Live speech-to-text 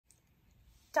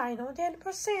Dino Dan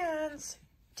presents.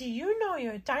 Do you know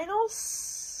your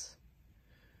dinos?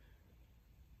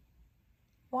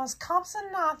 Was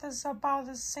Compsognathus about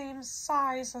the same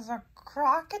size as a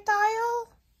crocodile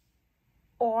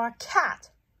or a cat?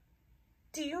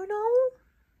 Do you know?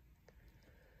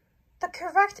 The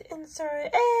correct answer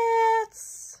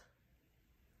is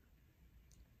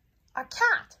a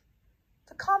cat.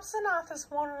 The Compsognathus is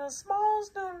one of the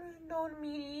smallest known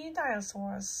meat-eating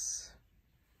dinosaurs.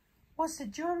 Was the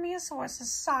Dromaeosaurus the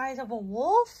size of a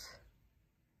wolf,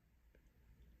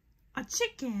 a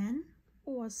chicken,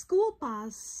 or a school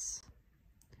bus?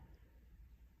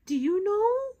 Do you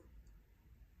know?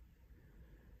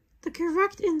 The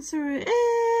correct answer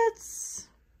is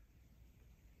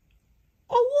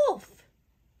a wolf.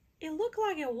 It looked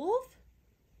like a wolf.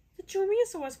 The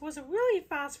Dromaeosaurus was a really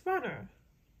fast runner.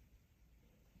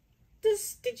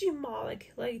 Does Digimon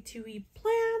like to eat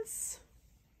plants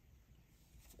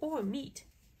or meat?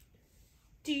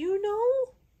 Do you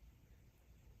know?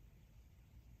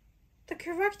 The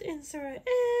correct answer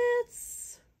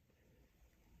is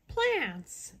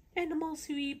plants. Animals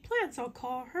who eat plants are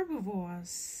called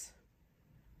herbivores.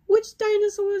 Which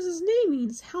dinosaur's name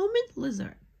means helmet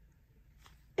lizard?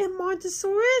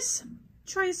 Edmontosaurus,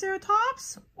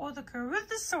 Triceratops, or the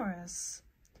Corythosaurus?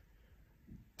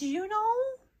 Do you know?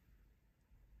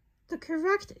 The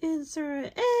correct answer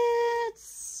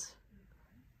is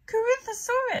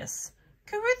Corythosaurus.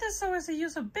 Corythosaurus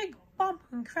used a big bump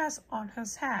and crest on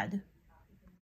his head.